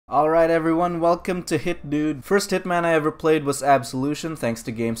Alright everyone, welcome to Hit Dude. First Hitman I ever played was Absolution, thanks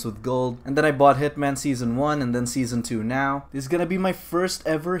to Games with Gold. And then I bought Hitman Season 1 and then Season 2 now. This is gonna be my first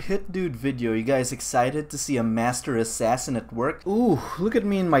ever Hit Dude video. You guys excited to see a master assassin at work? Ooh, look at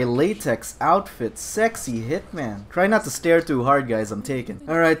me in my latex outfit. Sexy Hitman. Try not to stare too hard guys, I'm taken.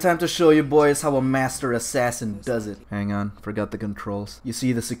 Alright, time to show you boys how a master assassin does it. Hang on, forgot the controls. You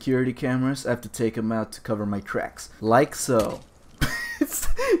see the security cameras? I have to take them out to cover my tracks. Like so.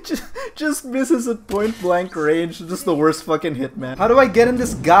 just misses at point blank range. Just the worst fucking Hitman. How do I get in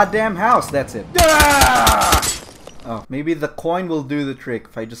this goddamn house? That's it. Oh, maybe the coin will do the trick.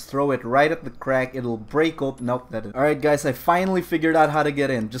 If I just throw it right at the crack, it'll break open. Nope, that is. Alright guys, I finally figured out how to get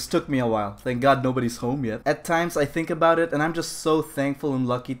in. Just took me a while. Thank God nobody's home yet. At times I think about it and I'm just so thankful and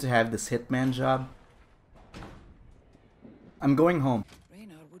lucky to have this Hitman job. I'm going home.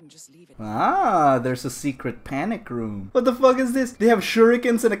 Ah, there's a secret panic room. What the fuck is this? They have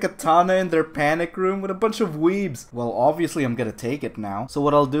shurikens and a katana in their panic room with a bunch of weebs. Well, obviously I'm gonna take it now. So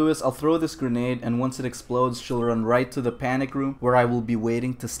what I'll do is I'll throw this grenade and once it explodes, she'll run right to the panic room where I will be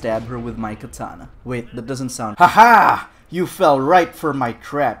waiting to stab her with my katana. Wait, that doesn't sound... Haha! You fell right for my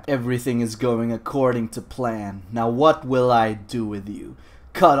trap. Everything is going according to plan. Now what will I do with you?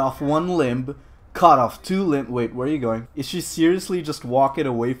 Cut off one limb. Cut off two limbs. Wait, where are you going? Is she seriously just walking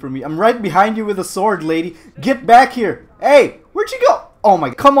away from me? I'm right behind you with a sword, lady. Get back here. Hey, where'd you go? Oh my,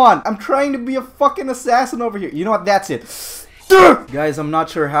 come on. I'm trying to be a fucking assassin over here. You know what? That's it. Guys, I'm not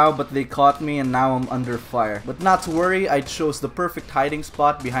sure how, but they caught me and now I'm under fire. But not to worry, I chose the perfect hiding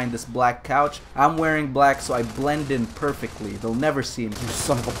spot behind this black couch. I'm wearing black, so I blend in perfectly. They'll never see me. You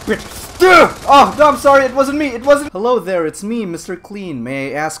son of a bitch. Oh, no, I'm sorry. It wasn't me. It wasn't. Hello there, it's me, Mr. Clean.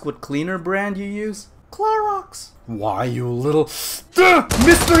 May I ask what cleaner brand you use? Clorox. Why, you little...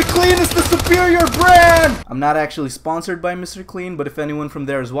 Mr. Clean is the superior brand! I'm not actually sponsored by Mr. Clean, but if anyone from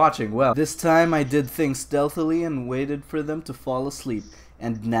there is watching, well, this time I did things stealthily and waited for them to fall asleep.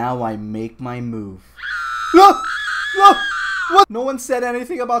 And now I make my move. What? No one said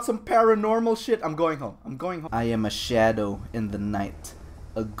anything about some paranormal shit. I'm going home. I'm going home. I am a shadow in the night.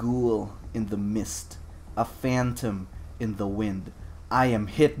 A ghoul in the mist. A phantom in the wind. I am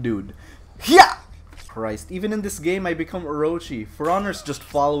Hit Dude. Yeah! Christ, even in this game I become Orochi. For Honor's just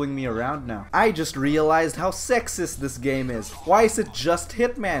following me around now. I just realized how sexist this game is. Why is it just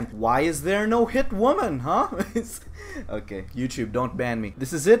Hitman? Why is there no hit woman, huh? Okay, YouTube, don't ban me.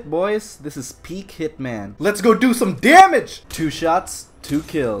 This is it, boys. This is peak Hitman. Let's go do some damage! 2 shots, 2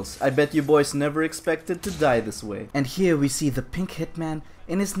 kills. I bet you boys never expected to die this way. And here we see the pink Hitman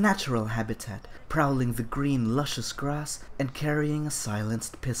in his natural habitat, prowling the green luscious grass and carrying a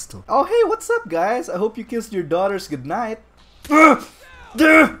silenced pistol. Oh hey, what's up guys? I hope you kissed your daughters goodnight.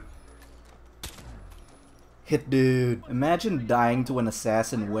 Hit Dude. Imagine dying to an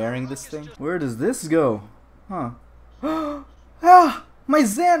assassin wearing this thing. Where does this go? Huh. Ah, my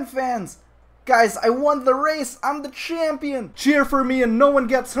Zan fans! Guys, I won the race! I'm the champion! Cheer for me and no one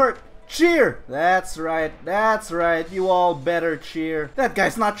gets hurt! Cheer! That's right, you all better cheer. That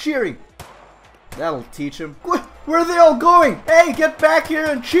guy's not cheering! That'll teach him. Where are they all going? Hey, get back here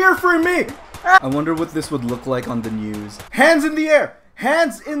and cheer for me! I wonder what this would look like on the news. Hands in the air!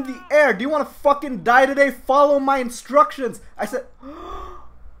 Hands in the air! Do you want to fucking die today? Follow my instructions! I said...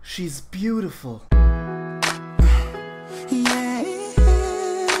 She's beautiful.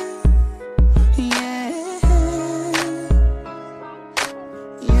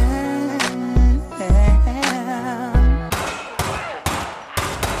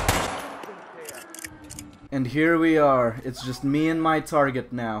 And here we are. It's just me and my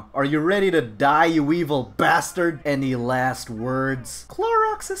target now. Are you ready to die, you evil bastard? Any last words?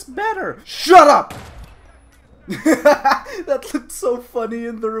 Clorox is better. Shut up! That looked so funny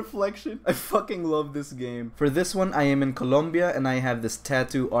in the reflection. I fucking love this game. For this one, I am in Colombia and I have this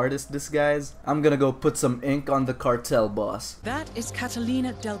tattoo artist disguise. I'm gonna go put some ink on the cartel boss. That is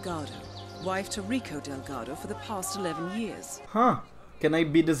Catalina Delgado, wife to Rico Delgado for the past 11 years. Huh. Can I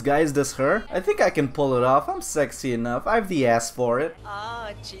be disguised as her? I think I can pull it off. I'm sexy enough. I have the ass for it.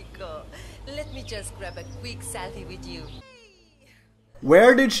 Ah, Chico. Let me just grab a quick selfie with you.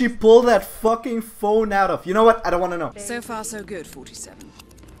 Where did she pull that fucking phone out of? You know what? I don't want to know. So far so good, 47.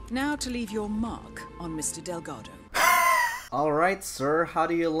 Now to leave your mark on Mr. Delgado. Alright, sir. How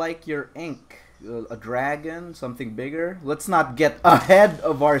do you like your ink? A dragon? Something bigger? Let's not get ahead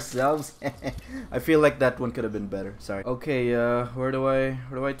of ourselves. I feel like that one could have been better. Sorry. Okay, where do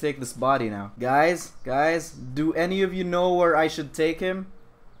I take this body now? Guys, do any of you know where I should take him?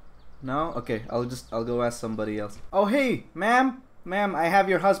 No? Okay, I'll go ask somebody else. Oh hey, ma'am, I have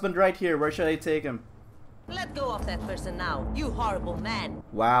your husband right here. Where should I take him? Let go of that person now, you horrible man.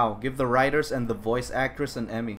 Wow, give the writers and the voice actress an Emmy.